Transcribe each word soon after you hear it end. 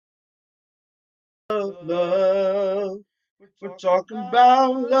love, love. We're talking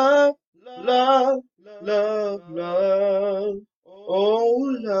about love, love, love, love.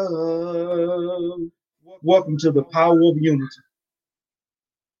 Oh, love. Welcome to the power of unity.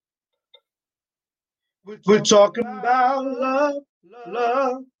 We're talking about love,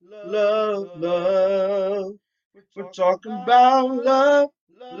 love, love, love. We're talking about love,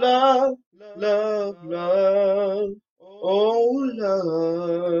 love, love, love. Oh,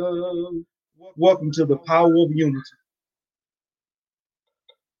 love. Welcome to the power of unity.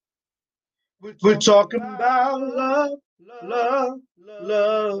 We're talking about love, love,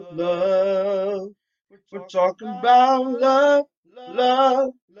 love, love. We're talking about love,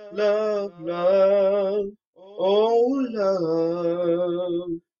 love, love, love. Oh,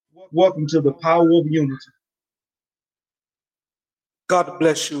 love. Welcome to the power of unity. God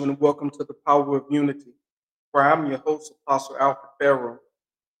bless you and welcome to the Power of Unity, where I'm your host, Apostle Alfred Farrow.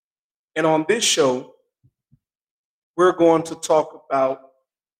 And on this show, we're going to talk about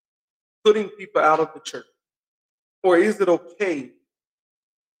putting people out of the church. Or is it okay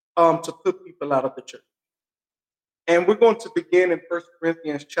to put people out of the church? And we're going to begin in 1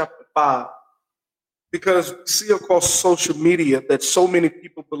 Corinthians chapter 5, because we see across social media that so many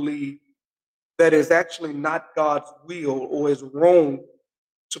people believe that is actually not God's will or is wrong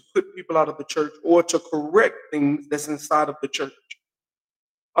to put people out of the church or to correct things that's inside of the church,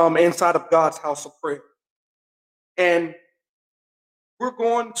 inside of God's house of prayer. And we're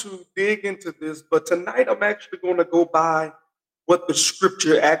going to dig into this, but tonight I'm actually going to go by what the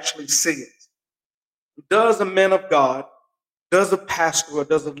scripture actually says. Does a man of God, does a pastor, or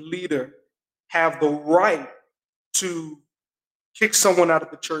does a leader have the right to kick someone out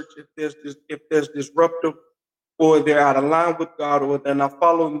of the church if there's disruptive, or they're out of line with God, or they're not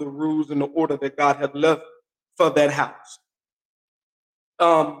following the rules and the order that God had left for that house?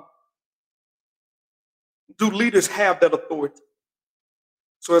 Do leaders have that authority?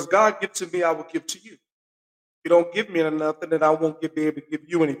 So as God gives to me, I will give to you. If you don't give me nothing, then I won't be able to give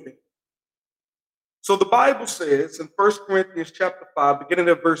you anything. So the Bible says in 1 Corinthians chapter 5, beginning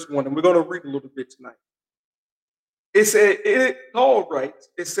at verse 1, and we're going to read a little bit tonight. It said, Paul writes,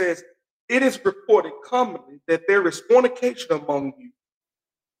 it says, "It is reported commonly that there is fornication among you,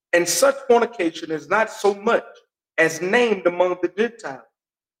 and such fornication is not so much as named among the Gentiles,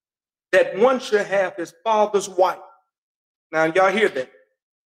 that one should have his father's wife." Now, y'all hear that?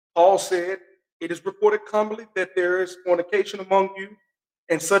 Paul said, "It is reported commonly that there is fornication among you,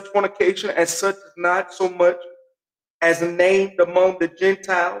 and such fornication as such is not so much as named among the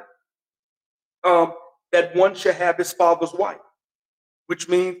Gentiles, that one should have his father's wife," which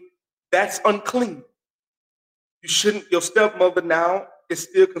means that's unclean. Your stepmother now is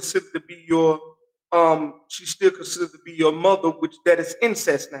still considered to be she's still considered to be your mother, which that is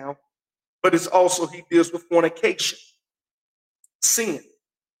incest now, but it's also, he deals with fornication, sin.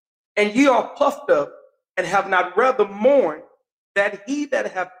 "And ye are puffed up and have not rather mourned that he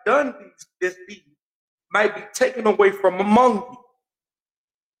that have done this deed might be taken away from among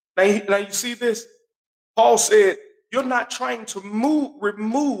you." Now you see this? Paul said, you're not trying to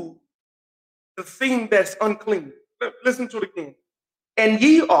remove the thing that's unclean. Listen to it again. "And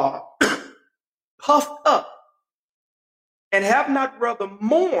ye are puffed up and have not rather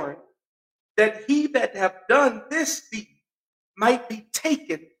mourned that he that have done this deed might be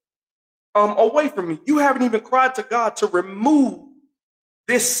taken away from me." You haven't even cried to God to remove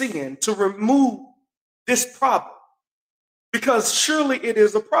this sin, to remove this problem, because surely it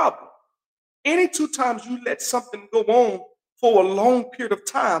is a problem. Any two times you let something go on for a long period of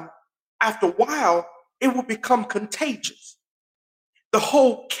time, after a while, it will become contagious. The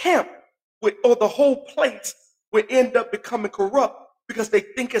whole camp or the whole place will end up becoming corrupt because they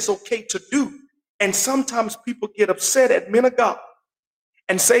think it's okay to do. And sometimes people get upset at men of God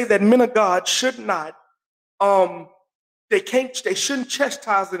and say that men of God should not, they shouldn't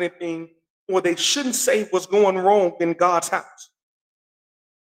chastise anything, or they shouldn't say what's going wrong in God's house.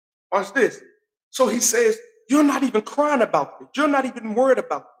 Watch this. So he says, you're not even crying about this. You're not even worried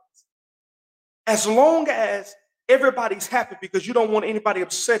about this. As long as everybody's happy, because you don't want anybody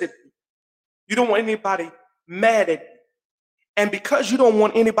upset at you. You don't want anybody mad at you. And because you don't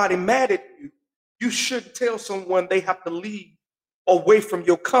want anybody mad at you, you shouldn't tell someone they have to leave away from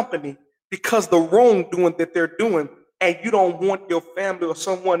your company because the wrongdoing that they're doing, and you don't want your family or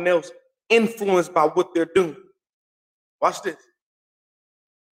someone else influenced by what they're doing. Watch this.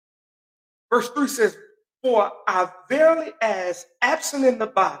 Verse 3 says, "For I verily, as absent in the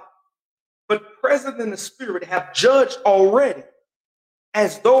body, but present in the spirit, have judged already,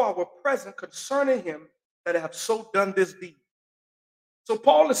 as though I were present concerning him that have so done this deed." So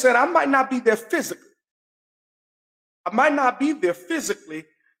Paul is saying, I might not be there physically, I might not be there physically,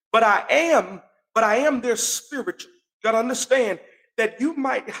 but I am there spiritually. You gotta understand that you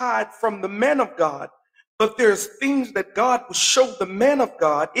might hide from the man of God, but there's things that God will show the man of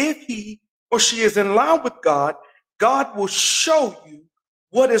God. If he or she is in line with God, God will show you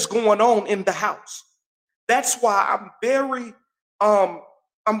what is going on in the house. That's why I'm very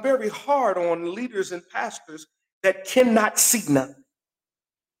hard on leaders and pastors that cannot see nothing.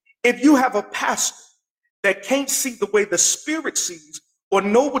 If you have a pastor that can't see the way the Spirit sees or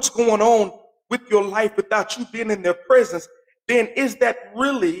know what's going on with your life without you being in their presence, then is that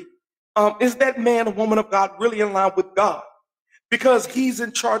man or woman of God really in line with God? Because he's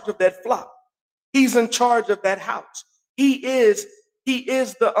in charge of that flock. He's in charge of that house. He is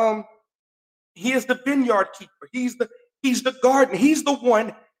the vineyard keeper. He's the garden. He's the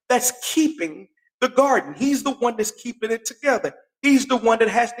one that's keeping the garden. He's the one that's keeping it together. He's the one that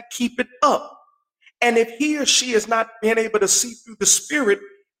has to keep it up. And if he or she is not being able to see through the Spirit,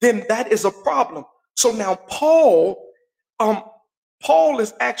 then that is a problem. So now Paul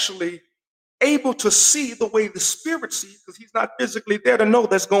is actually able to see the way the Spirit sees because he's not physically there to know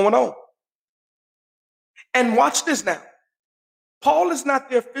that's going on. And watch this now. Paul is not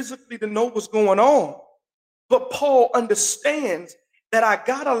there physically to know what's going on, but Paul understands that I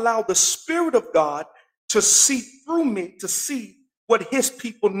got to allow the Spirit of God to see through me, to see what his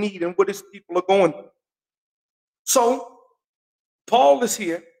people need and what his people are going through. So Paul is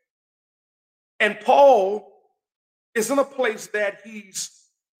here, and Paul is in a place that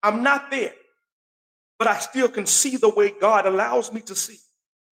I'm not there, but I still can see the way God allows me to see.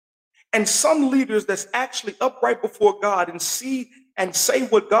 And some leaders that's actually upright before God and see and say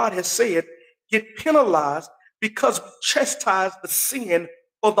what God has said get penalized because we chastise the sin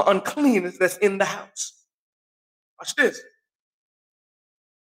or the uncleanness that's in the house. Watch this.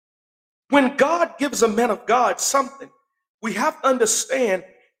 When God gives a man of God something, we have to understand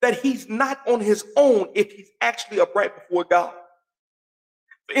that he's not on his own if he's actually upright before God.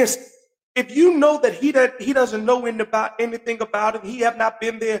 For instance, if you know that he doesn't know anything about it, he have not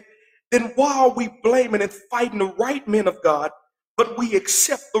been there, then why are we blaming and fighting the right men of God, but we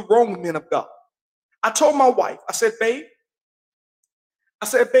accept the wrong men of God? I told my wife, I said, babe,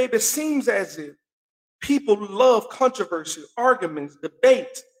 it seems as if people love controversy, arguments,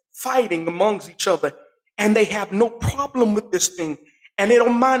 debates, fighting amongst each other, and they have no problem with this thing. And they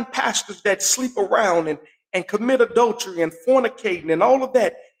don't mind pastors that sleep around and commit adultery and fornicating and all of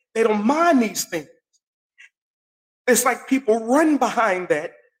that. They don't mind these things. It's like people run behind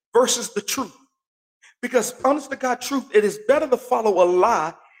that versus the truth. Because honest to God truth, it is better to follow a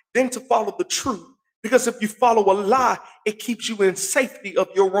lie than to follow the truth. Because if you follow a lie, it keeps you in safety of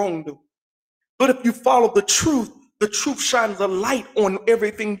your wrongdoing. But if you follow the truth shines a light on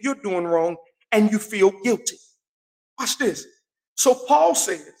everything you're doing wrong and you feel guilty. Watch this. So Paul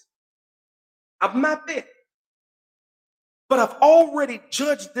says, I'm not there, but I've already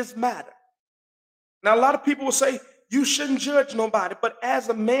judged this matter. Now, a lot of people will say, you shouldn't judge nobody, but as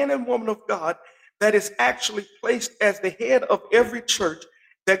a man and woman of God that is actually placed as the head of every church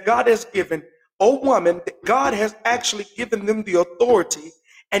that God has given, or woman, that God has actually given them the authority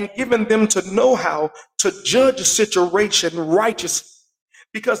and given them to know how to judge a situation righteously.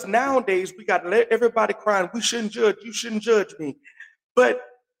 Because nowadays we got everybody crying, we shouldn't judge, you shouldn't judge me. But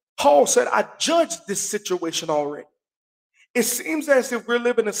Paul said, I judged this situation already. It seems as if we're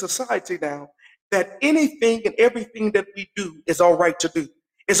living in a society now that anything and everything that we do is all right to do.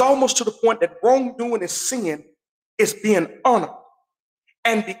 It's almost to the point that wrongdoing is sin is being honored.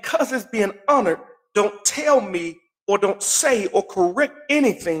 And because it's being honored, don't tell me or don't say or correct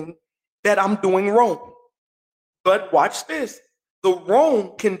anything that I'm doing wrong. But watch this. The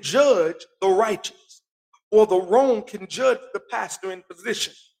wrong can judge the righteous, or the wrong can judge the pastor in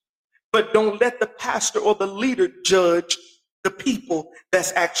position. But don't let the pastor or the leader judge the people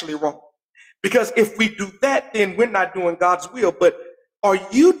that's actually wrong. Because if we do that, then we're not doing God's will. But are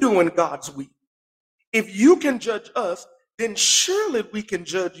you doing God's will? If you can judge us, then surely we can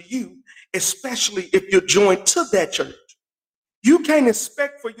judge you, especially if you're joined to that church. You can't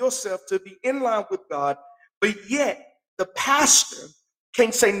expect for yourself to be in line with God, but yet the pastor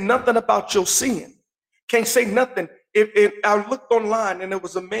can't say nothing about your sin. Can't say nothing. If I looked online and there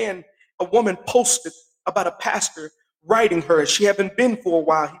was a woman posted about a pastor writing her. She hadn't been for a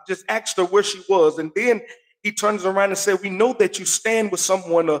while. He just asked her where she was. And then he turns around and said, we know that you stand with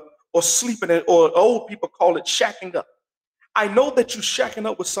someone or sleeping, or old people call it shacking up. I know that you're shacking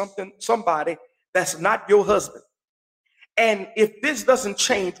up with somebody that's not your husband. And if this doesn't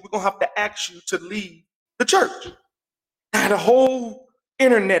change, we're going to have to ask you to leave the church. Now the whole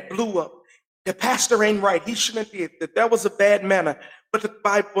internet blew up. The pastor ain't right. He shouldn't have did that. That was a bad manner. But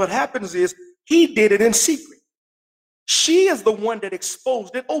what happens is he did it in secret. She is the one that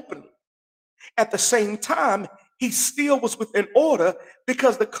exposed it openly. At the same time, he still was within order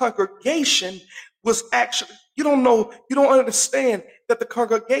because the congregation was actually, you don't understand that the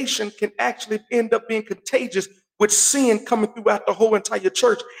congregation can actually end up being contagious with sin coming throughout the whole entire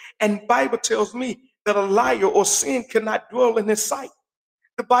church. And Bible tells me that a liar or sin cannot dwell in his sight.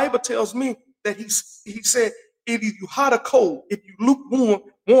 The Bible tells me that he said, if you hot or cold, if you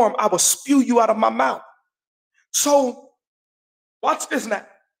lukewarm, I will spew you out of my mouth. So watch this now.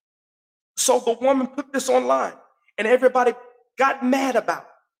 So the woman put this online and everybody got mad about it.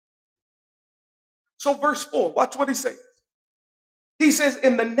 So verse 4, watch what he says. He says,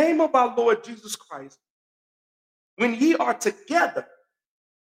 in the name of our Lord Jesus Christ, when ye are together,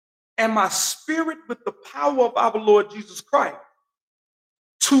 and my spirit with the power of our Lord Jesus Christ,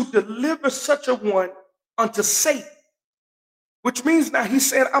 to deliver such a one unto Satan. Which means now he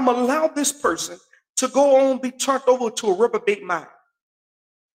said, I'm allow this person to go on, be turned over to a reprobate mind.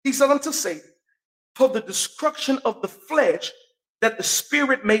 He said unto Satan, for the destruction of the flesh, that the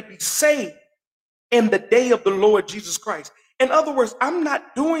spirit may be saved in the day of the Lord Jesus Christ. In other words, I'm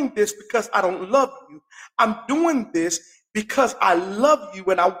not doing this because I don't love you. I'm doing this because I love you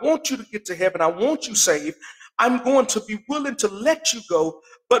and I want you to get to heaven. I want you saved. I'm going to be willing to let you go.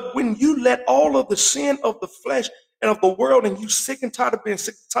 But when you let all of the sin of the flesh and of the world and you sick and tired of being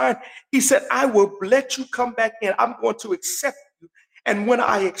sick and tired, he said, I will let you come back in. I'm going to accept you. And when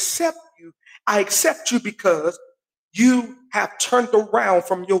I accept you because you have turned around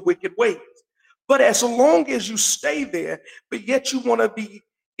from your wicked ways. But as long as you stay there, but yet you want to be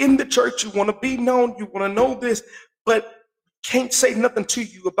in the church, you want to be known, you want to know this, but can't say nothing to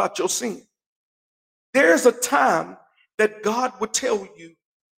you about your sin. There's a time that God would tell you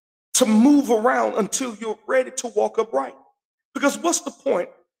to move around until you're ready to walk upright. Because what's the point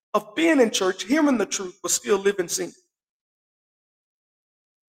of being in church, hearing the truth, but still living sin?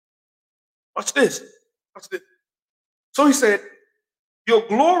 Watch this. Watch this. So he said, your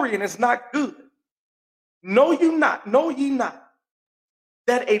glorying is not good. Know ye not,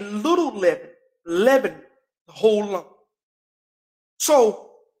 that a little leaven the whole lump. So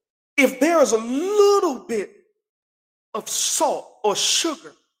if there is a little bit of salt or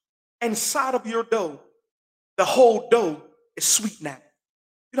sugar inside of your dough, the whole dough is sweet now.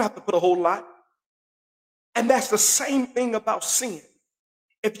 You don't have to put a whole lot. And that's the same thing about sin.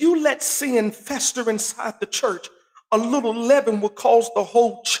 If you let sin fester inside the church, a little leaven will cause the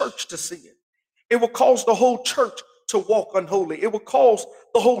whole church to sin. It will cause the whole church to walk unholy. It will cause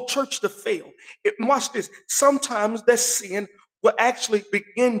the whole church to fail. Watch this. Sometimes that sin will actually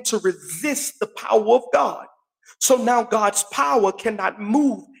begin to resist the power of God. So now God's power cannot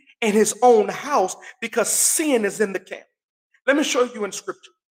move in his own house because sin is in the camp. Let me show you in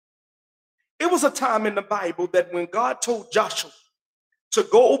scripture. It was a time in the Bible that when God told Joshua to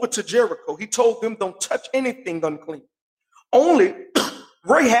go over to Jericho, he told them, don't touch anything unclean. Only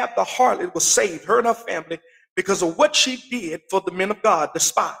Rahab the harlot was saved, her and her family, because of what she did for the men of God, the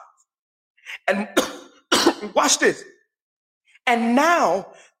spies. And watch this. And now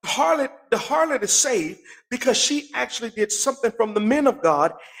the harlot is saved because she actually did something from the men of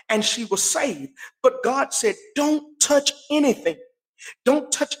God and she was saved. But God said, don't touch anything.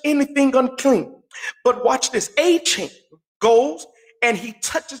 Don't touch anything unclean. But watch this. Achan goes and he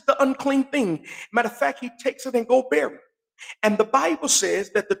touches the unclean thing. Matter of fact, he takes it and go bury it. And the Bible says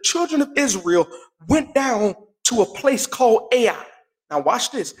that the children of Israel went down to a place called Ai. Now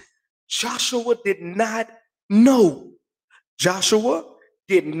watch this. Joshua did not know. Joshua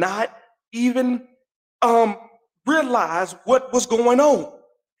did not even realize what was going on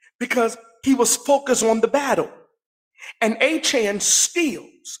because he was focused on the battle. And Achan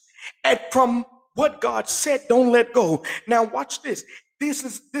steals. And from what God said, don't let go. Now watch this. This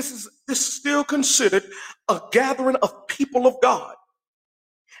is still considered a gathering of people of God.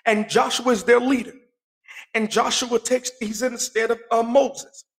 And Joshua is their leader. And Joshua he's instead of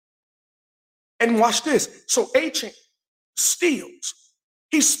Moses. And watch this. So Achan steals.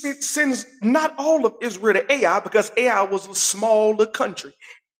 He sends not all of Israel to Ai because Ai was a smaller country.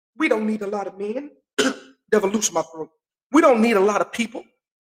 We don't need a lot of men. Never loose my throat. We don't need a lot of people.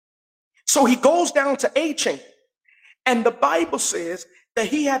 So he goes down to Achan. And the Bible says that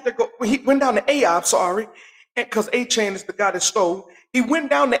he had to go, he went down to Ai, because Achan is the guy that stole. He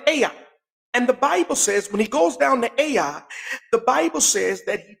went down to Ai. And the Bible says when he goes down to Ai, the Bible says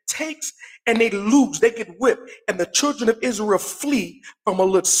that he takes and they get whipped. And the children of Israel flee from a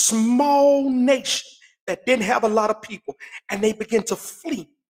little small nation that didn't have a lot of people. And they begin to flee.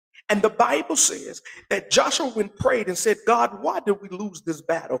 And the Bible says that Joshua went prayed and said, God, why did we lose this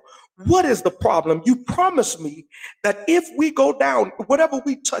battle? What is the problem? You promised me that if we go down, whatever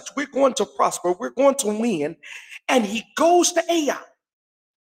we touch, we're going to prosper, we're going to win. And he goes to Ai.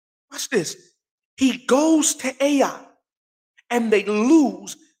 Watch this. He goes to Ai and they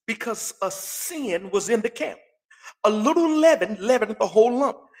lose because a sin was in the camp. A little leaven leaveneth the whole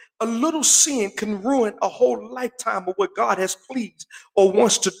lump. A little sin can ruin a whole lifetime of what God has pleased or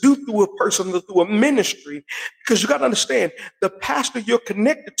wants to do through a person or through a ministry. Because you got to understand, the pastor you're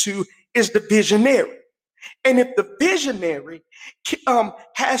connected to is the visionary. And if the visionary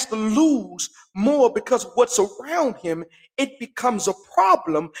has to lose more because of what's around him, it becomes a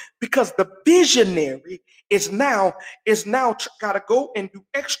problem because the visionary is now got to go and do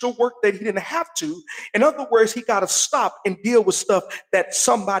extra work that he didn't have to. In other words, he got to stop and deal with stuff that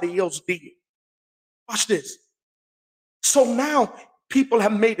somebody else did. Watch this. So now people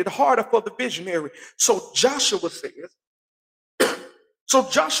have made it harder for the visionary. So Joshua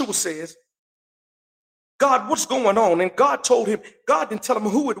says, God, what's going on? And God told him, God didn't tell him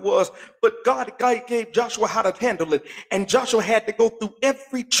who it was, but God gave Joshua how to handle it. And Joshua had to go through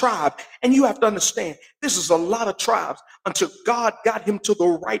every tribe. And you have to understand, this is a lot of tribes until God got him to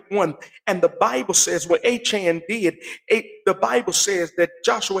the right one. And the Bible says what Achan did, the Bible says that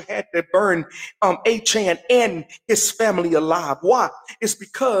Joshua had to burn Achan and his family alive. Why? It's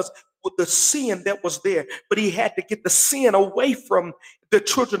because with the sin that was there, but he had to get the sin away from the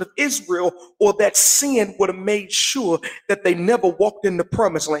children of Israel, or that sin would have made sure that they never walked in the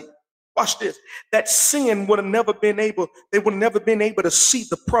promised land. Watch this. That sin would have never been able, they would have never been able to see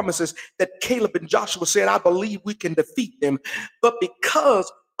the promises that Caleb and Joshua said, I believe we can defeat them. But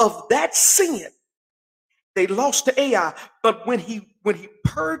because of that sin, they lost to Ai. But when he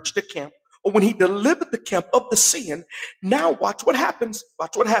purged the camp, or when he delivered the camp of the sin, now watch what happens.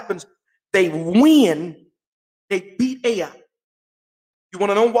 Watch what happens. They win. They beat Ai. You want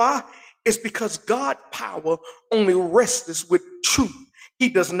to know why? It's because God's power only rests with truth. He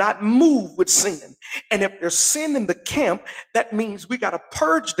does not move with sin. And if there's sin in the camp, that means we got to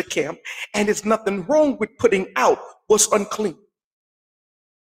purge the camp. And there's nothing wrong with putting out what's unclean.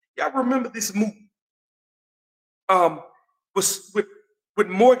 Y'all remember this movie? Was with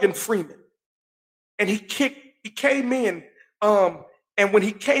Morgan Freeman. And he came in, and when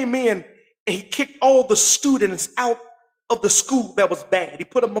he came in, and he kicked all the students out of the school that was bad. He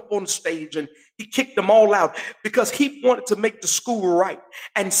put them up on the stage and he kicked them all out because he wanted to make the school right.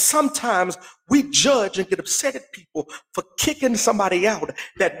 And sometimes we judge and get upset at people for kicking somebody out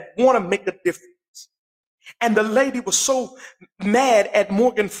that want to make a difference. And the lady was so mad at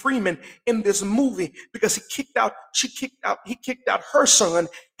Morgan Freeman in this movie because he kicked out her son,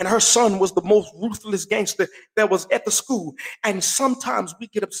 and her son was the most ruthless gangster that was at the school. And sometimes we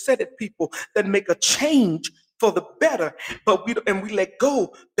get upset at people that make a change for the better, but we let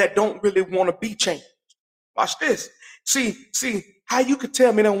go that don't really want to be changed. Watch this. See how you could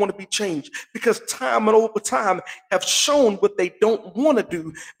tell me they don't want to be changed, because time and over time have shown what they don't want to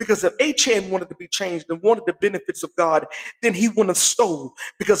do. Because if Achan wanted to be changed and wanted the benefits of God, then he wouldn't have stole,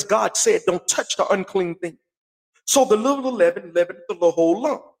 because God said, don't touch the unclean thing. So the little leaven leavened the whole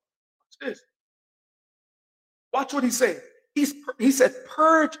lump. Watch this. Watch what he said. He said,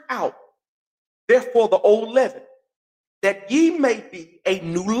 purge out, therefore, the old leaven, that ye may be a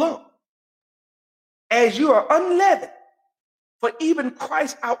new lump, as you are unleavened. For even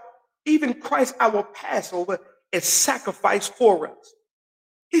Christ our Passover is sacrificed for us.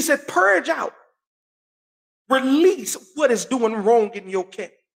 He said, purge out, release what is doing wrong in your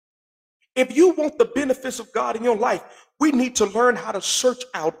camp. If you want the benefits of God in your life, we need to learn how to search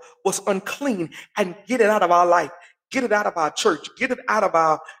out what's unclean and get it out of our life, get it out of our church, get it out of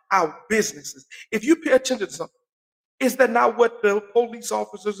our businesses. If you pay attention to something, is that not what the police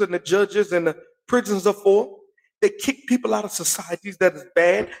officers and the judges and the prisons are for? They kick people out of societies that is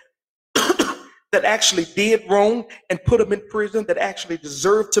bad, that actually did wrong, and put them in prison, that actually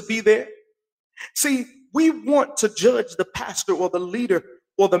deserve to be there. See, we want to judge the pastor or the leader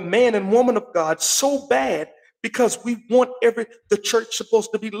or the man and woman of God so bad because we want the church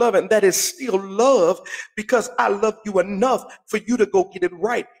supposed to be loving. That is still love, because I love you enough for you to go get it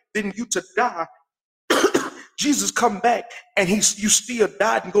right, then you to die. Jesus come back and you still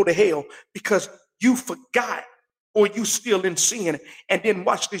died and go to hell because you forgot, or you still in sin. And then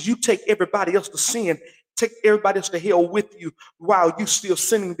watch this, you take everybody else to sin, take everybody else to hell with you while you still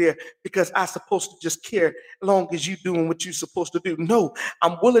sinning there, because I'm supposed to just care as long as you doing what you're supposed to do. No,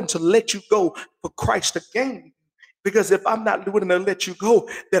 I'm willing to let you go for Christ to gain you. Because if I'm not willing to let you go,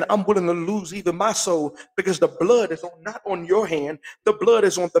 then I'm willing to lose even my soul, because the blood is not on your hand. The blood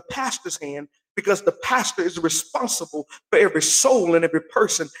is on the pastor's hand, because the pastor is responsible for every soul and every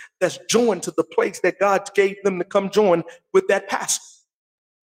person that's joined to the place that God gave them to come join with that pastor.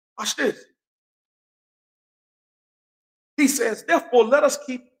 Watch this. He says, therefore, let us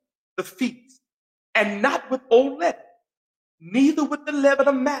keep the feast, and not with old leaven, neither with the leaven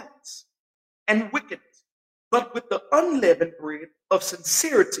of malice and wickedness, but with the unleavened bread of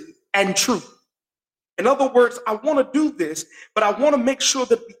sincerity and truth. In other words, I want to do this, but I want to make sure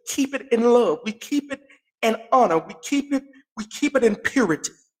that we keep it in love. We keep it in honor. We keep it in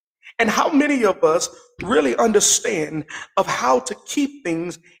purity. And how many of us really understand of how to keep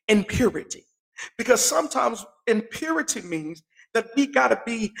things in purity? Because sometimes impurity means that we got to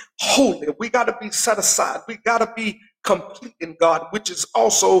be holy. We got to be set aside. We got to be complete in God, which is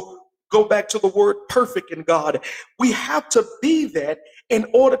also go back to the word perfect in God. We have to be that in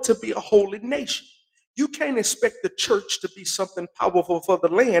order to be a holy nation. You can't expect the church to be something powerful for the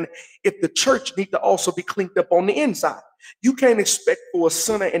land if the church need to also be cleaned up on the inside. You can't expect for a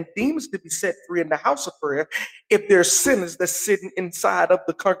sinner and demons to be set free in the house of prayer if there's sinners that's sitting inside of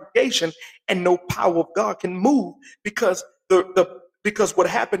the congregation and no power of God can move, because because what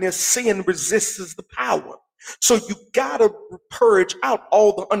happened is sin resists the power. So you gotta purge out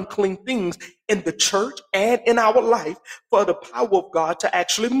all the unclean things in the church and in our life for the power of God to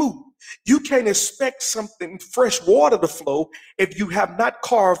actually move. You can't expect something fresh water to flow if you have not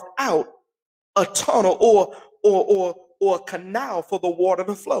carved out a tunnel or a canal for the water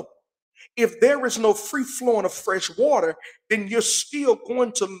to flow. If there is no free flowing of fresh water, then you're still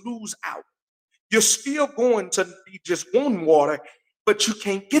going to lose out. You're still going to be just wanting water, but you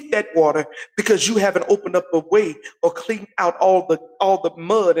can't get that water because you haven't opened up a way or cleaned out all the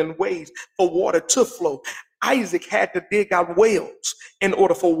mud and ways for water to flow. Isaac had to dig out wells in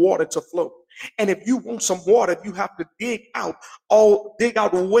order for water to flow. And if you want some water, you have to dig out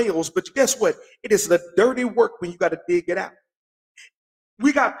wells. But guess what? It is the dirty work when you got to dig it out.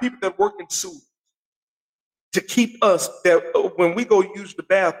 We got people that work in sewers to keep us there. When we go use the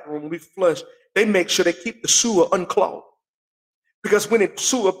bathroom, we flush, they make sure they keep the sewer unclogged. Because when the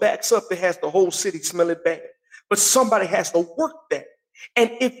sewer backs up, it has the whole city smelling bad. But somebody has to work that.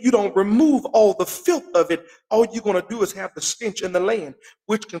 And if you don't remove all the filth of it, all you're going to do is have the stench in the land,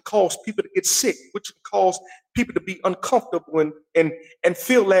 which can cause people to get sick, which can cause people to be uncomfortable and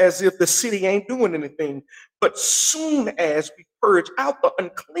feel as if the city ain't doing anything. But soon as we purge out the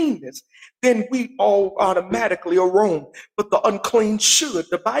uncleanness, then we all automatically are wrong. But the unclean should,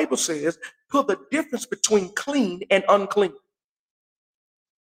 the Bible says, put the difference between clean and unclean.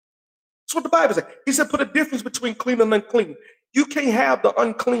 That's what the Bible says. He said, put a difference between clean and unclean. You can't have the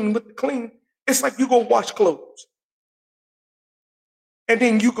unclean with the clean. It's like you go wash clothes, and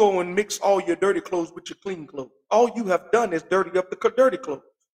then you go and mix all your dirty clothes with your clean clothes. All you have done is dirty up the dirty clothes.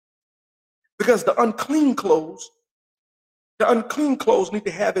 Because the unclean clothes need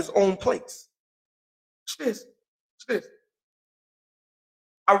to have its own place. It's this. It's this.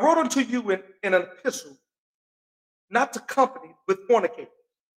 I wrote unto you in an epistle, not to company with fornicators.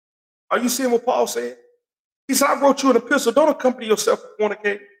 Are you seeing what Paul said? He said, I wrote you an epistle. Don't accompany yourself with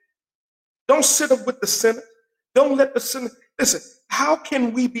fornicating. Don't sit up with the sinner. Don't let the sinner. Listen, how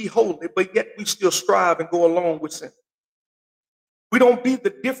can we be holy, but yet we still strive and go along with sin? We don't be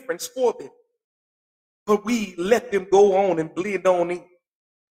the difference for them, but we let them go on and bleed on in.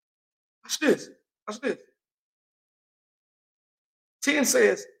 Watch this. Watch this. 10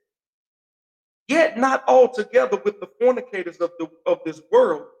 says, yet not altogether with the fornicators of this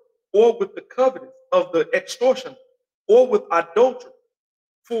world, or with the covetous of the extortion, or with adultery,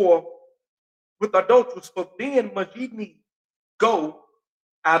 for then must ye need go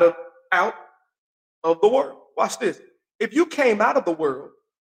out of the world. Watch this. If you came out of the world,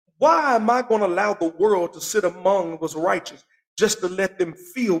 why am I going to allow the world to sit among us righteous just to let them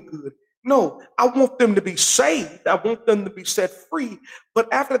feel good? No, I want them to be saved. I want them to be set free.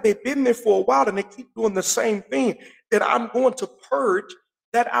 But after they've been there for a while and they keep doing the same thing, then I'm going to purge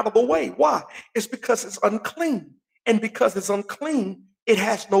that out of the way. Why? It's because it's unclean. And because it's unclean, it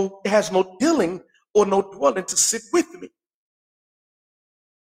has no dealing or no dwelling to sit with me.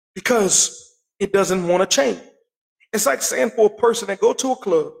 Because it doesn't want to change. It's like saying for a person that go to a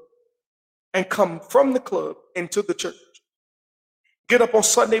club and come from the club into the church. Get up on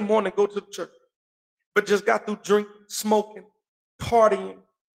Sunday morning, go to the church, but just got through drinking, smoking, partying,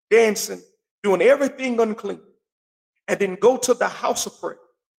 dancing, doing everything unclean, and then go to the house of prayer.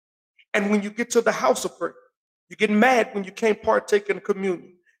 And when you get to the house of prayer, you get mad when you can't partake in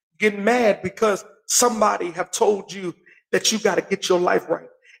communion. You get mad because somebody have told you that you got to get your life right.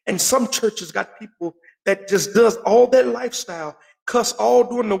 And some churches got people that just does all that lifestyle, cuss all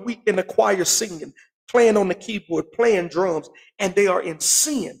during the week in the choir singing, playing on the keyboard, playing drums, and they are in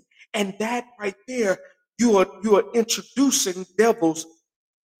sin. And that right there, you are introducing devils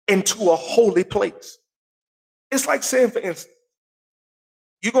into a holy place. It's like saying, for instance,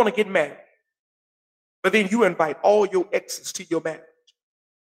 you're going to get married, but then you invite all your exes to your marriage,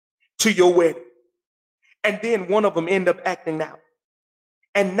 to your wedding, and then one of them end up acting out.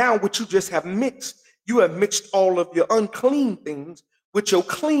 And now what you just have mixed, you have mixed all of your unclean things with your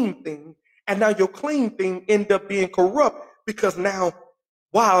clean thing, and now your clean thing end up being corrupt because now,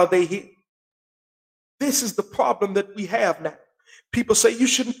 why are they here? This is the problem that we have now. People say you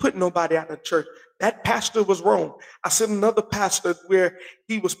shouldn't put nobody out of church. That pastor was wrong. I said another pastor where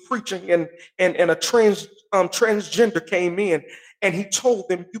he was preaching and a transgender came in and he told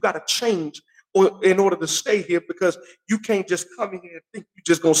them you got to change in order to stay here because you can't just come in here and think you're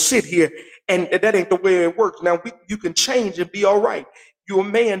just going to sit here and that ain't the way it works. Now you can change and be all right. You're a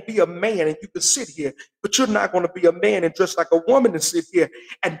man, be a man, and you can sit here, but you're not going to be a man and dress like a woman and sit here.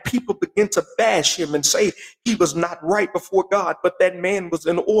 And people begin to bash him and say he was not right before God, but that man was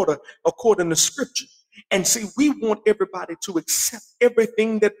in order according to scripture. And see, we want everybody to accept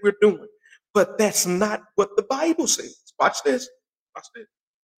everything that we're doing, but that's not what the Bible says. Watch this. Watch this.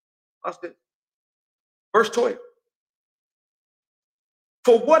 Watch this. Verse 12.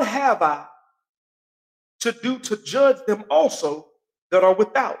 For what have I to do to judge them also that are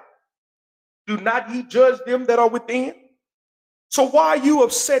without? Do not ye judge them that are within? So why are you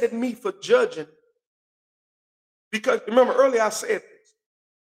upset at me for judging? Because remember earlier I said this.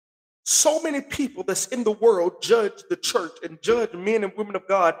 So many people that's in the world judge the church and judge men and women of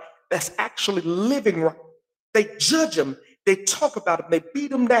God that's actually living right. They judge them. They talk about them. They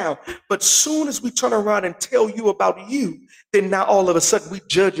beat them down. But soon as we turn around and tell you about you, then now all of a sudden we're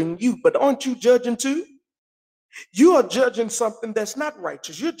judging you. But aren't you judging too? You are judging something that's not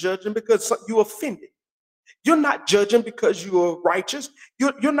righteous. You're judging because you're offended. You're not judging because you are righteous.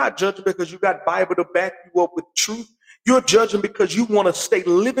 You're not judging because you got Bible to back you up with truth. You're judging because you want to stay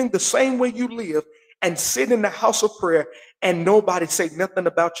living the same way you live and sit in the house of prayer and nobody say nothing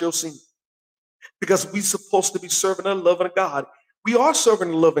about your sin. Because we're supposed to be serving a loving God. We are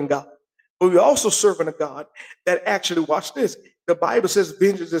serving a loving God, but we're also serving a God that actually, watch this, the Bible says,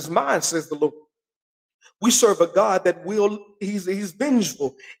 vengeance is mine, says the Lord. We serve a God that he's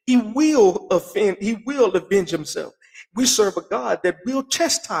vengeful. He will offend, he will avenge himself. We serve a God that will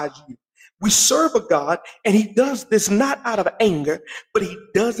chastise you. We serve a God, and he does this not out of anger, but he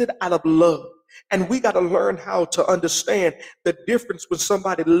does it out of love. And we got to learn how to understand the difference when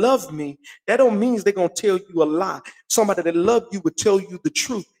somebody loves me. That don't mean they're going to tell you a lie. Somebody that loves you would tell you the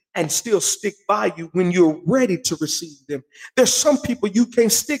truth and still stick by you when you're ready to receive them. There's some people you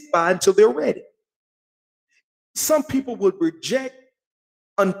can't stick by until they're ready. Some people would reject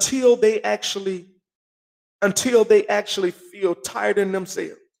until they actually feel tired in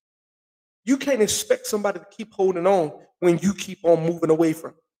themselves. You can't expect somebody to keep holding on when you keep on moving away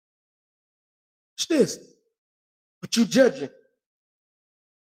from it. It's this, but you judging.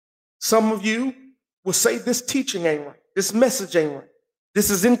 Some of you will say this teaching ain't right. This message ain't right.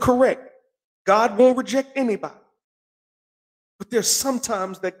 This is incorrect. God won't reject anybody. But there's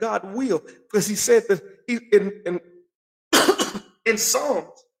sometimes that God will, because he said that in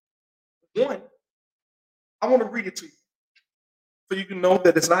Psalms 1, I want to read it to you so you can know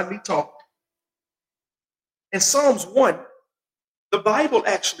that it's not me talking. In Psalms 1, the Bible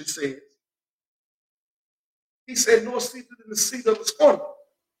actually says, he said, nor seated in the seat of the scornful.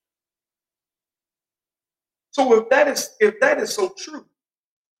 So if that is so true,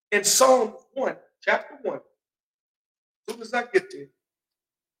 in Psalms 1, chapter 1, as soon as I get there,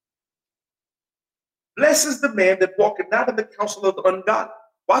 blessed is the man that walketh not in the counsel of the ungodly.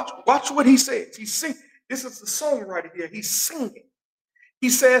 Watch what he says. He's singing. This is the songwriter here. He's singing. He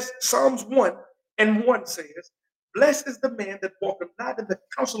says, Psalms 1 and 1 says, blessed is the man that walketh not in the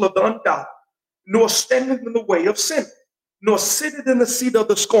counsel of the ungodly, nor standeth in the way of sin, nor sitteth in the seat of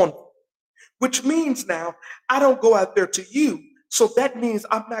the scornful. Which means now, I don't go out there to you. So that means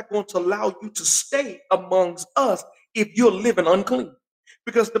I'm not going to allow you to stay amongst us if you're living unclean.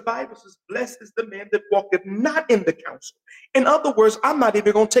 Because the Bible says, blessed is the man that walketh not in the counsel. In other words, I'm not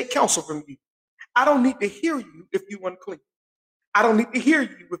even going to take counsel from you. I don't need to hear you if you're unclean. I don't need to hear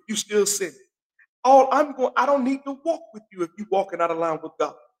you if you still sin. I don't need to walk with you if you're walking out of line with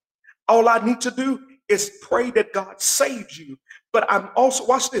God. All I need to do is pray that God saves you. But I'm also,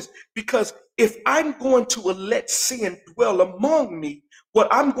 watch this, because if I'm going to let sin dwell among me, what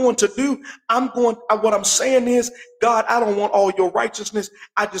I'm going to do, what I'm saying is, God, I don't want all your righteousness.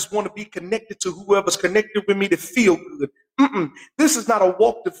 I just want to be connected to whoever's connected with me to feel good. This is not a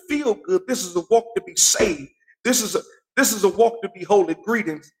walk to feel good. This is a walk to be saved. This is a walk to be holy.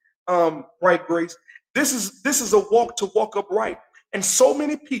 Greetings, right, Grace. This is a walk to walk upright. And so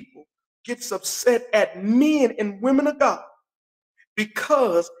many people gets upset at men and women of God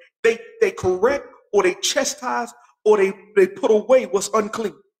because they correct or they chastise or they put away what's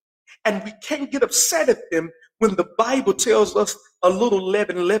unclean. And we can't get upset at them when the Bible tells us a little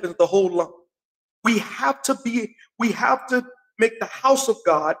leaven leavens the whole lump. We have to make the house of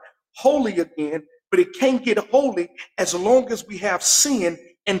God holy again, but it can't get holy as long as we have sin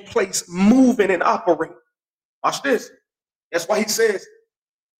in place, moving and operating. Watch this. That's why he says,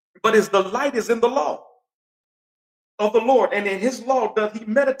 but as the light is in the law of the Lord, and in his law doth he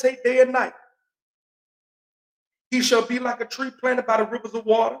meditate day and night. He shall be like a tree planted by the rivers of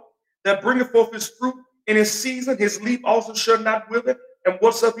water, that bringeth forth his fruit in his season. His leaf also shall not wither, and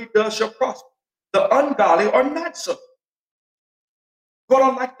whatsoever he does shall prosper. The ungodly are not so, but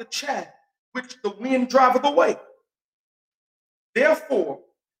are like the chaff which the wind driveth away. Therefore,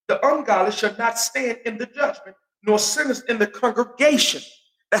 the ungodly shall not stand in the judgment, nor sinners in the congregation.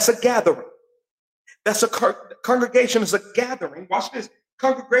 That's a gathering. That's a congregation is a gathering. Watch this.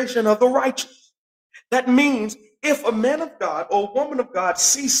 Congregation of the righteous. That means if a man of God or a woman of God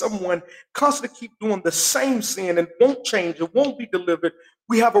sees someone constantly keep doing the same sin and won't change and won't be delivered,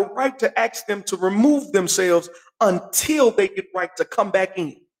 we have a right to ask them to remove themselves until they get right to come back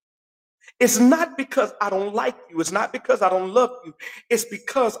in. It's not because I don't like you. It's not because I don't love you. It's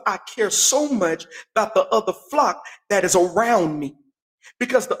because I care so much about the other flock that is around me.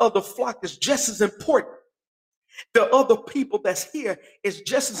 Because the other flock is just as important. The other people that's here is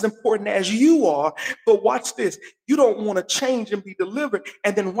just as important as you are. But watch this. You don't want to change and be delivered.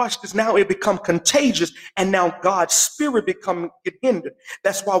 And then watch this. Now it become contagious. And now God's spirit get hindered.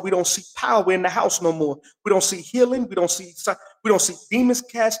 That's why we don't see power in the house no more. We don't see healing. We don't see demons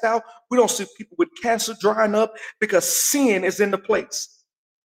cast out. We don't see people with cancer drying up because sin is in the place.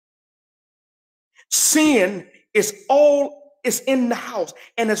 Sin is in the house.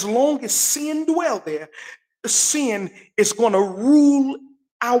 And as long as sin dwell there, sin is going to rule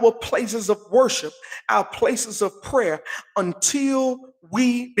our places of worship, our places of prayer, until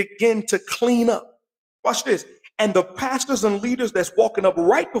we begin to clean up. Watch this. And the pastors and leaders that's walking up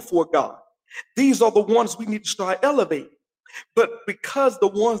right before God, these are the ones we need to start elevating. But because the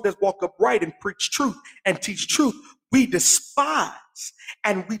ones that walk upright and preach truth and teach truth, we despise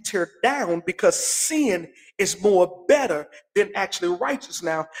and we tear down because sin is more better than actually righteous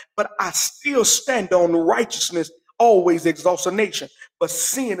now. But I still stand on righteousness always exalts a nation. But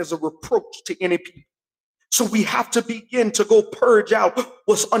sin is a reproach to any people. So we have to begin to go purge out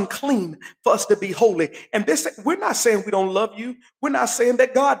what's unclean for us to be holy. And we're not saying we don't love you. We're not saying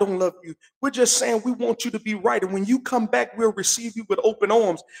that God don't love you. We're just saying we want you to be right. And when you come back, we'll receive you with open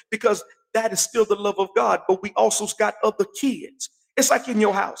arms because that is still the love of God. But we also got other kids. It's like in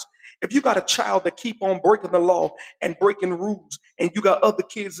your house. If you got a child that keep on breaking the law and breaking rules, and you got other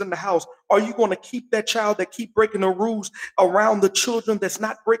kids in the house, are you going to keep that child that keep breaking the rules around the children that's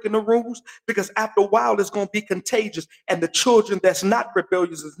not breaking the rules? Because after a while, it's going to be contagious, and the children that's not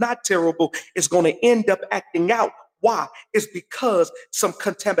rebellious, is not terrible, is going to end up acting out. Why? It's because some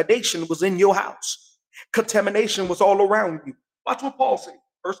contamination was in your house. Contamination was all around you. Watch what Paul said,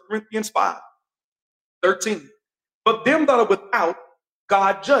 1 Corinthians 5:13. But them that are without,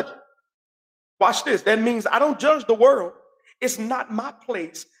 God judges. Watch this. That means I don't judge the world. It's not my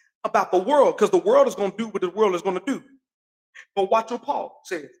place about the world because the world is going to do what the world is going to do. But watch what Paul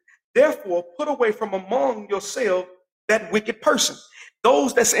says. Therefore, put away from among yourself that wicked person.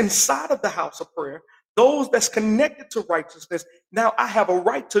 Those that's inside of the house of prayer, those that's connected to righteousness. Now I have a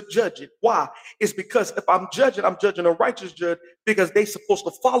right to judge it. Why? It's because if I'm judging a righteous judge because they're supposed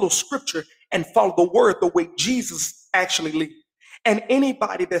to follow scripture and follow the word the way Jesus actually lived. And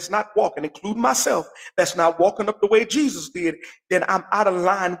anybody that's not walking, including myself, that's not walking up the way Jesus did, then I'm out of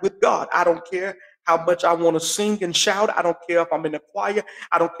line with God. I don't care how much I want to sing and shout. I don't care if I'm in the choir.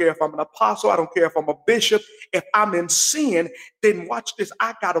 I don't care if I'm an apostle. I don't care if I'm a bishop. If I'm in sin, then watch this.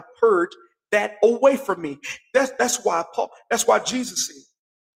 I got to purge that away from me. That's why Jesus said.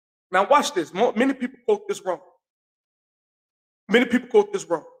 Now watch this. Many people quote this wrong.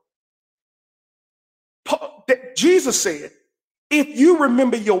 Jesus said, if you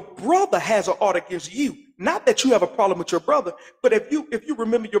remember your brother has an art against you, not that you have a problem with your brother, but if you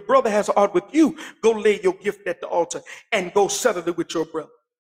remember your brother has an art with you, go lay your gift at the altar and go settle it with your brother.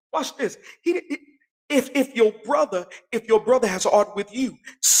 Watch this. If your brother has art with you,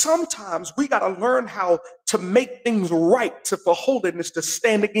 sometimes we got to learn how to make things right for holiness to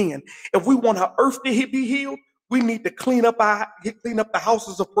stand again. If we want our earth to be healed, we need to clean up the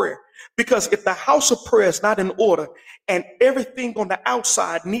houses of prayer. Because if the house of prayer is not in order and everything on the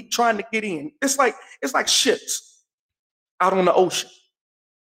outside trying to get in, it's like ships out on the ocean.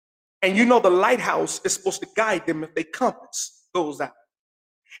 And you know the lighthouse is supposed to guide them if their compass goes out.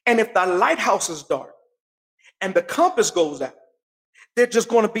 And if the lighthouse is dark and the compass goes out, they're just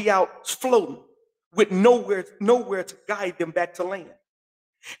going to be out floating with nowhere to guide them back to land.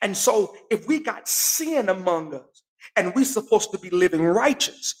 And so if we got sin among us and we're supposed to be living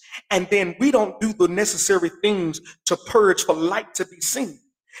righteous, and then we don't do the necessary things to purge for light to be seen,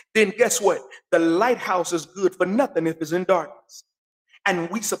 then guess what? The lighthouse is good for nothing if it's in darkness. And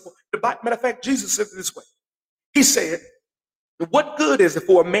matter of fact, Jesus said it this way. He said, what good is it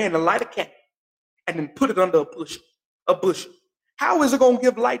for a man to light a candle and then put it under a bushel? How is it going to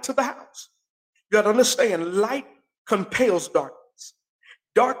give light to the house? You got to understand, light compels darkness.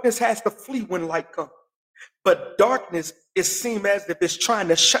 Darkness has to flee when light comes. But darkness seems as if it's trying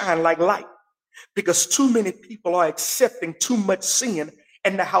to shine like light, because too many people are accepting too much sin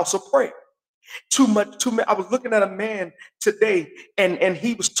in the house of prayer. Too many. I was looking at a man today, and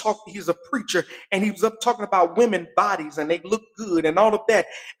he was talking. He's a preacher, and he was up talking about women bodies, and they look good, and all of that.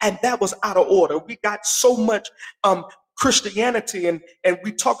 And that was out of order. We got so much Christianity, and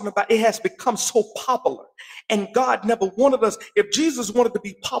we talking about it has become so popular. And God never wanted us. If Jesus wanted to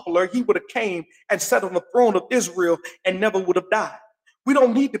be popular, he would have came and sat on the throne of Israel and never would have died. We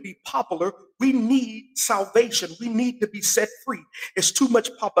don't need to be popular. We need salvation. We need to be set free. It's too much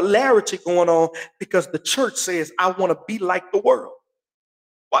popularity going on because the church says, I want to be like the world.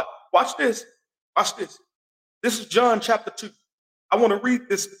 Watch this. Watch this. This is John chapter 2. I want to read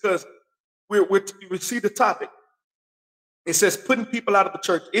this because we see the topic. It says, putting people out of the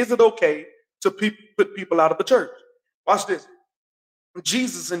church. Is it okay to put people out of the church? Watch this.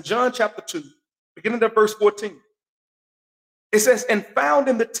 Jesus in John chapter 2, beginning at verse 14. It says, and found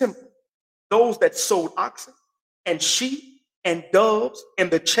in the temple those that sold oxen and sheep and doves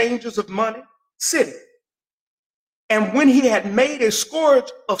and the changers of money sitting. And when he had made a scourge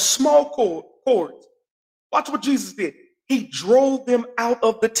of small cords, watch what Jesus did. He drove them out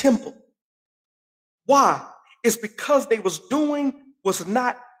of the temple. Why? It's because they was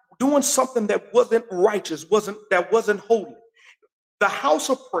not doing something that wasn't righteous, that wasn't holy. The house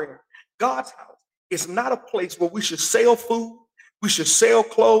of prayer, God's house, is not a place where we should sell food, we should sell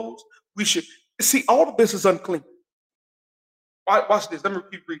clothes, we should see all of this is unclean. Watch this. Let me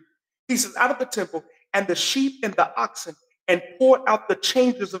keep reading. He says, out of the temple, and the sheep and the oxen, and poured out the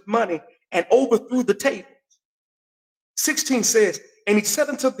changers of money, and overthrew the tables. 16 says, and he said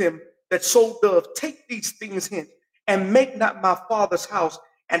unto them that sold doves, take these things hence, and make not my father's house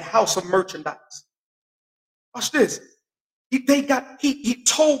an house of merchandise. Watch this. He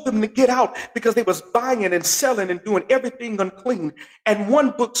told them to get out because they was buying and selling and doing everything unclean. And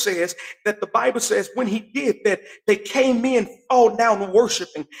one book says that the Bible says when he did that, they came in, fall down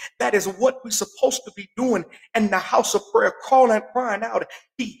worshiping. That is what we're supposed to be doing in the house of prayer, calling and crying out.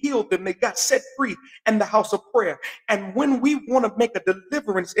 He healed them. They got set free in the house of prayer. And when we want to make a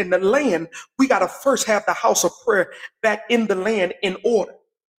deliverance in the land, we got to first have the house of prayer back in the land in order.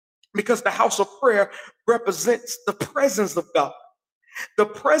 Because the house of prayer represents the presence of God. The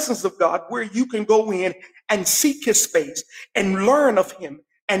presence of God, where you can go in and seek his face and learn of him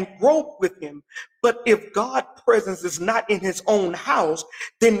and grow with him. But if God's presence is not in his own house,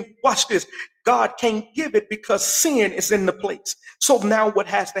 then watch this. God can't give it because sin is in the place. So now what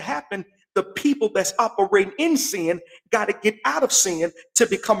has to happen? The people that's operating in sin got to get out of sin to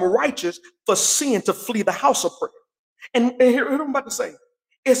become righteous for sin to flee the house of prayer. And here I'm about to say,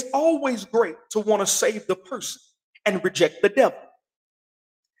 it's always great to want to save the person and reject the devil.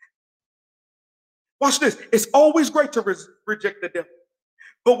 Watch this. It's always great to reject the devil.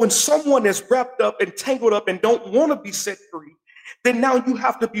 But when someone is wrapped up and tangled up and don't want to be set free, then now you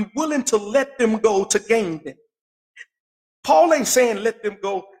have to be willing to let them go to gain them. Paul ain't saying let them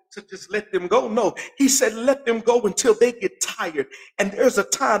go to just let them go. No, he said let them go until they get tired. And there's a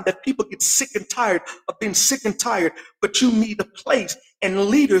time that people get sick and tired of being sick and tired, but you need a place and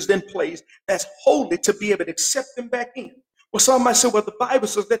leaders in place that's holy to be able to accept them back in. Well, somebody said, well, the Bible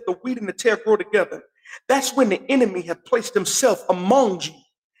says let the wheat and the tare grow together. That's when the enemy has placed himself amongst you,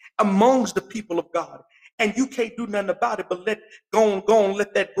 amongst the people of God. and you can't do nothing about it, but go on,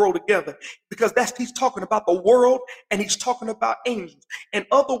 let that grow together. Because he's talking about the world, and he's talking about angels. In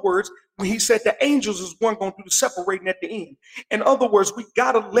other words, when he said the angels is one going to do the separating at the end. In other words, we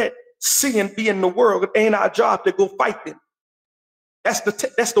got to let sin be in the world. It ain't our job to go fight them. That's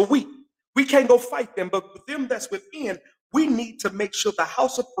the we. We can't go fight them, but with them that's within, we need to make sure the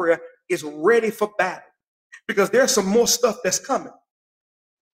house of prayer is ready for battle. Because there's some more stuff that's coming.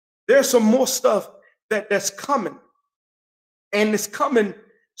 There's some more stuff that's coming. And it's coming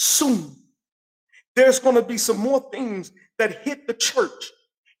soon. There's going to be some more things that hit the church.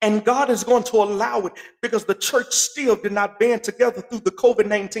 And God is going to allow it because the church still did not band together through the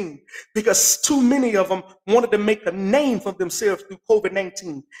COVID-19, because too many of them wanted to make a name for themselves through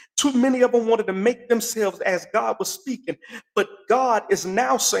COVID-19. Too many of them wanted to make themselves as God was speaking. But God is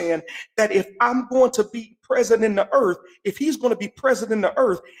now saying that if I'm going to be present in the earth, if he's going to be present in the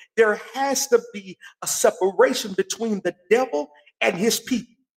earth, there has to be a separation between the devil and his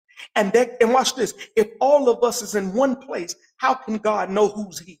people. And watch this, if all of us is in one place, how can God know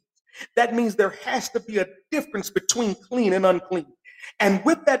who's he? That means there has to be a difference between clean and unclean. And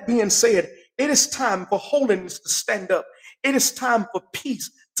with that being said, it is time for holiness to stand up. It is time for peace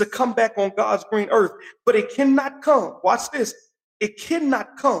to come back on God's green earth. But it cannot come, watch this, it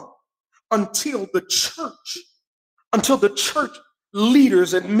cannot come until the church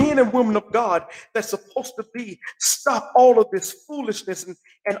leaders and men and women of God that's supposed to be stop all of this foolishness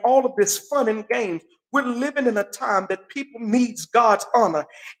and all of this fun and games. We're living in a time that people needs God's honor,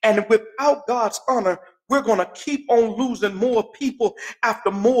 and without God's honor, we're going to keep on losing more people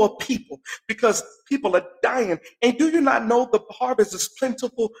after more people, because people are dying. And do you not know the harvest is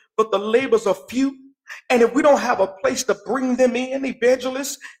plentiful, but the labors are few? And if we don't have a place to bring them in,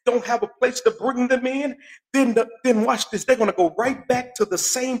 evangelists don't have a place to bring them in, then watch this. They're going to go right back to the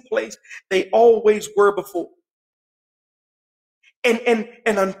same place they always were before. And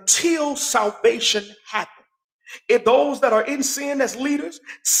until salvation happens, if those that are in sin as leaders,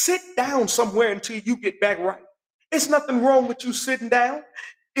 sit down somewhere until you get back right. There's nothing wrong with you sitting down.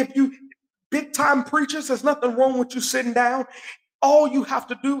 If you big time preachers, there's nothing wrong with you sitting down. All you have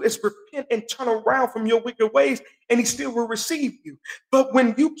to do is repent and turn around from your wicked ways, and he still will receive you. But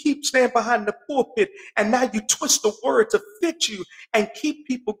when you keep standing behind the pulpit and now you twist the word to fit you and keep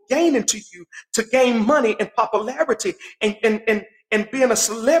people gaining to you to gain money and popularity and being a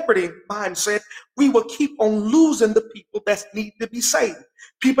celebrity mindset, we will keep on losing the people that need to be saved.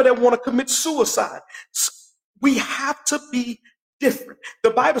 People that want to commit suicide. We have to be different.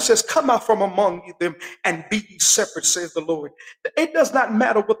 The Bible says, come out from among them and be ye separate, says the Lord. It does not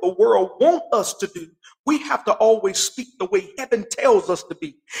matter what the world wants us to do. We have to always speak the way heaven tells us to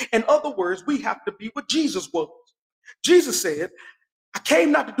be. In other words, we have to be what Jesus was. Jesus said, I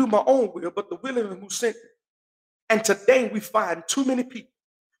came not to do my own will, but the will of him who sent me. And today we find too many people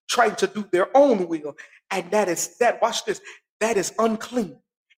trying to do their own will. And watch this, that is unclean.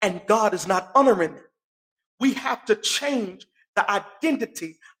 And God is not honoring it. We have to change the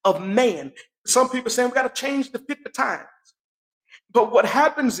identity of man. Some people saying we got to change to fit the times. But what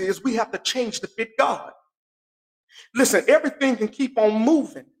happens is we have to change to fit God. Listen, everything can keep on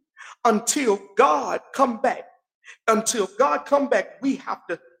moving until God come back. Until God come back, we have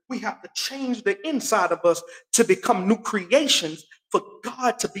to change the inside of us to become new creations for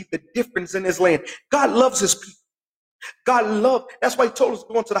God to be the difference in his land. God loves his people. That's why he told us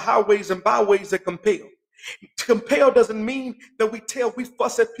to go into the highways and byways that compel. To compel doesn't mean that we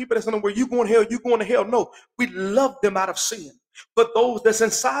fuss at people that's where you going to hell, you going to hell. No, we love them out of sin. But those that's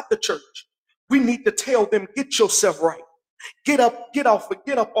inside the church, we need to tell them, get yourself right. Get off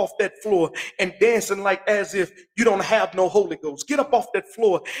that floor and dancing like as if you don't have no Holy Ghost. Get up off that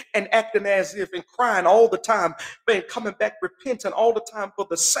floor and acting as if and crying all the time, man, coming back repenting all the time for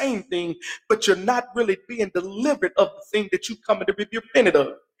the same thing, but you're not really being delivered of the thing that you coming to be repented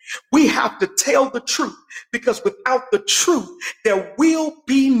of. We have to tell the truth, because without the truth, there will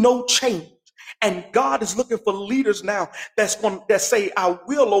be no change. And God is looking for leaders now that say, I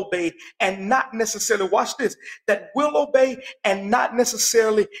will obey, and not necessarily, watch this, that will obey and not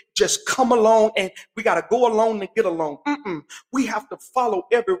necessarily just come along and we got to go along and get along. We have to follow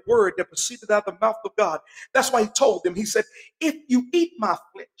every word that proceeded out of the mouth of God. That's why he told them, he said, if you eat my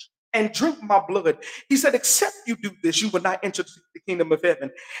flesh and drink my blood, he said, except you do this, you will not enter the kingdom of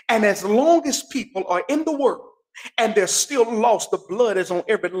heaven. And as long as people are in the world, and they're still lost. The blood is on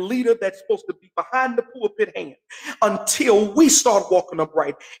every leader that's supposed to be behind the pulpit hand until we start walking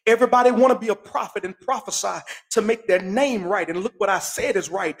upright. Everybody want to be a prophet and prophesy to make their name right. And look what I said is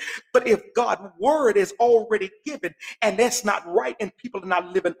right. But if God's word is already given and that's not right and people are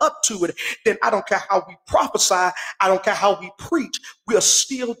not living up to it, then I don't care how we prophesy. I don't care how we preach. We are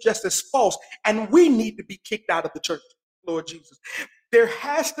still just as false. And we need to be kicked out of the church, Lord Jesus. There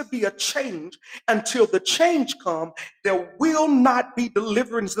has to be a change. Until the change comes, there will not be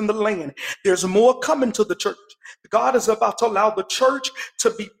deliverance in the land. There's more coming to the church. God is about to allow the church to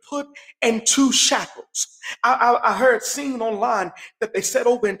be put into shackles. I heard seen online that they said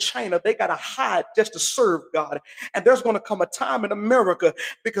over in China, they got to hide just to serve God. And there's going to come a time in America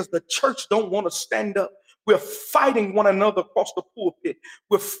because the church don't want to stand up. We're fighting one another across the pulpit.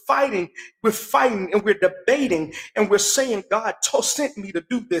 We're fighting, and we're debating, and we're saying, God sent me to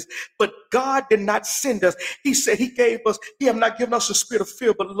do this, but God did not send us. He said he have not given us a spirit of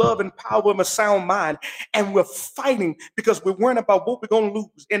fear, but love and power and a sound mind. And we're fighting because we're worrying about what we're going to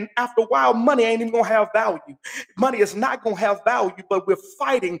lose. And after a while, money ain't even going to have value. Money is not going to have value, but we're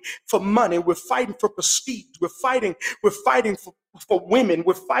fighting for money. We're fighting for prestige. We're fighting for women.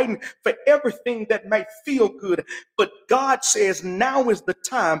 We're fighting for everything that might feel good. But God says now is the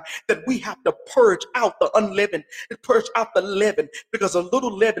time that we have to purge out the unleavened, purge out the leaven, because a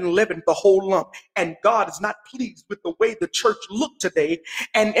little leaven leavened the whole lump. And God is not pleased with the way the church looked today.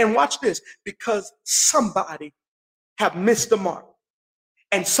 And watch this, because somebody have missed the mark.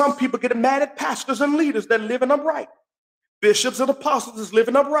 And some people get mad at pastors and leaders that are living upright. Bishops and apostles is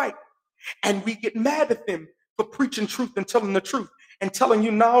living upright. And we get mad at them for preaching truth and telling the truth and telling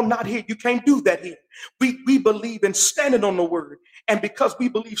you, no, not here. You can't do that here. We believe in standing on the word. And because we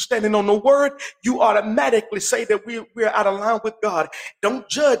believe standing on the word, you automatically say that we're out of line with God. Don't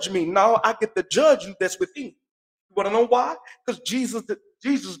judge me. No, I get to judge you that's within. You want to know why? Because Jesus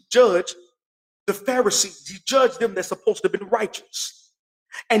judged the Pharisees. He judged them that's supposed to be righteous.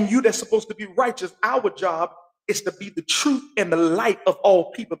 And you that's supposed to be righteous, our job is to be the truth and the light of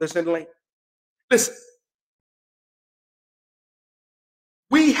all people that's in the land. Listen,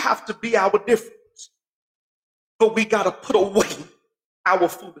 we have to be our difference, but we got to put away our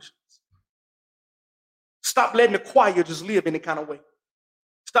foolishness. Stop letting the choir just live any kind of way.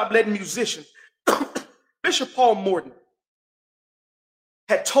 Stop letting musicians. Bishop Paul Morton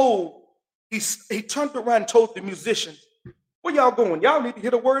had told, he turned around and told the musicians, where y'all going? Y'all need to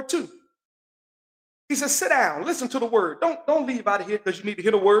hear the word too. He said, sit down, listen to the word. Don't leave out of here because you need to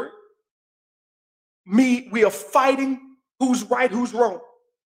hear the word. We are fighting who's right, who's wrong.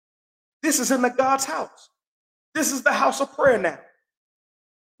 This is in the God's house. This is the house of prayer now.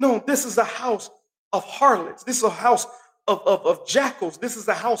 No, this is a house of harlots. This is a house of jackals. This is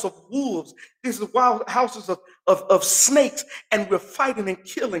a house of wolves. This is wild houses of snakes. And we're fighting and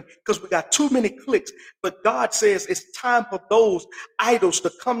killing because we got too many clicks. But God says it's time for those idols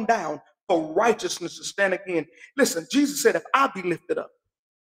to come down, for righteousness to stand again. Listen, Jesus said, if I be lifted up,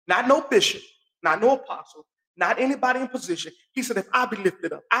 not no bishop, not no apostle, not anybody in position. He said, if I be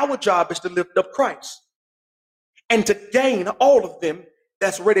lifted up, our job is to lift up Christ and to gain all of them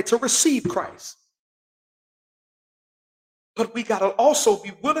that's ready to receive Christ. But we got to also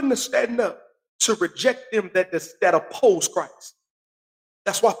be willing to stand up to reject them that oppose Christ.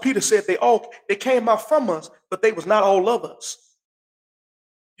 That's why Peter said they came out from us, but they was not all of us.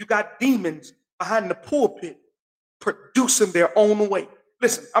 You got demons behind the pulpit producing their own way.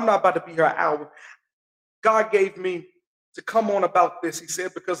 Listen, I'm not about to be here an hour. God gave me to come on about this, he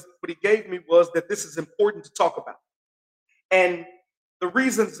said, because what he gave me was that this is important to talk about. And the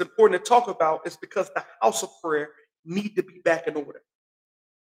reason it's important to talk about is because the house of prayer need to be back in order.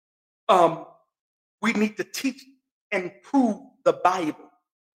 We need to teach and prove the Bible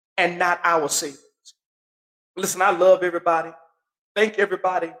and not ourselves. Listen, I love everybody. Thank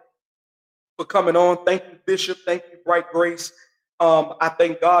everybody for coming on. Thank you, Bishop. Thank you, Bright Grace. I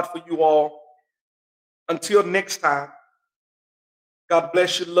thank God for you all. Until next time, God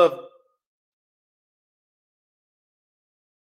bless you. Love you.